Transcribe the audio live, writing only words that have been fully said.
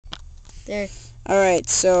There. Alright,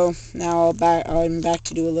 so now I'm back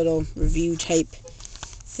to do a little review type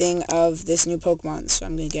thing of this new Pokemon. So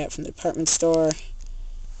I'm going to get it from the department store,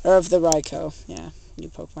 or of the Raikou. Yeah, new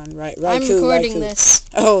Pokemon. Raikou. I'm recording Raikou. this.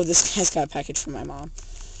 Oh, this guy's got a package from my mom.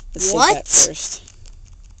 Let's take that first.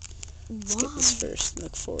 Let's get this first.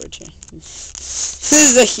 Look forward to it. This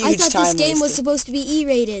is a huge time I thought this game was waster. supposed to be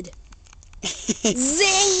E-rated.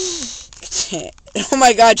 Zing! Oh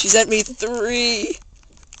my god, she sent me 3.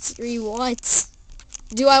 3 what?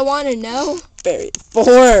 Do I want to know?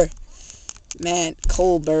 4. Man,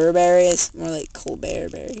 Colbert berries. More like Colbert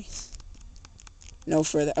berries. No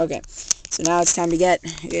further. Okay. So now it's time to get...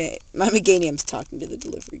 Okay, my Meganium's talking to the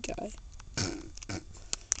delivery guy.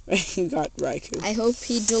 You got Raikou. I hope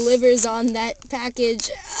he delivers on that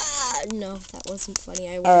package. No, that wasn't funny.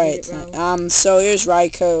 I worded it wrong. So here's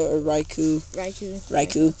Raikou.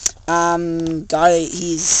 Got it.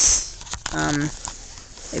 He's...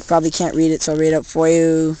 I probably can't read it, so I'll read it up for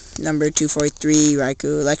you. Number 243,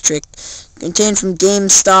 Raikou Electric. Contained from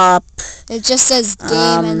GameStop. It just says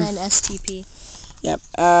game and then STP. Yep.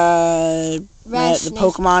 The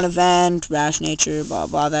Pokemon event, Rash Nature, blah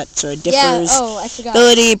blah, that sort of differs. Yeah, oh, I forgot.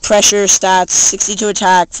 Ability, pressure, stats, 62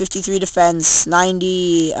 attack, 53 defense,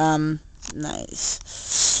 90, 90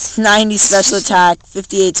 special attack,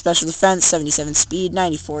 58 special defense, 77 speed,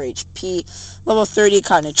 94 HP, level 30,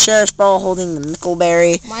 caught in a Cherish Ball, holding the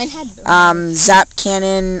Mickleberry. Mine had Zap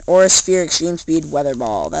Cannon, Aura Sphere, Extreme Speed, Weather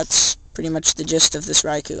Ball. That's pretty much the gist of this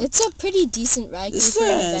Raikou. It's a pretty decent Raikou for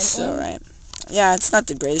an event. It's alright. Yeah, it's not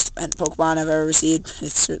the greatest event Pokemon I've ever received.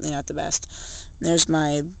 It's certainly not the best. And there's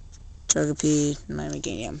my Togepi, my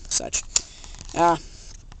Meganium, such.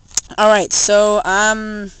 Alright, so,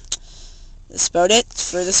 that's about it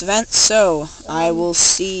for this event. So, I will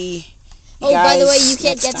see you guys by the way, you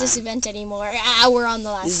can't next get time. this event anymore. We're on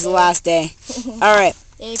the last day. This is the last day. Alright.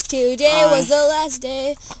 If today was the last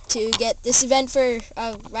day to get this event for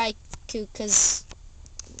Raikou, because...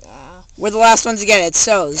 we're the last ones to get it.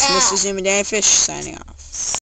 So, this is Mr. Zoom and Danny Fish signing off.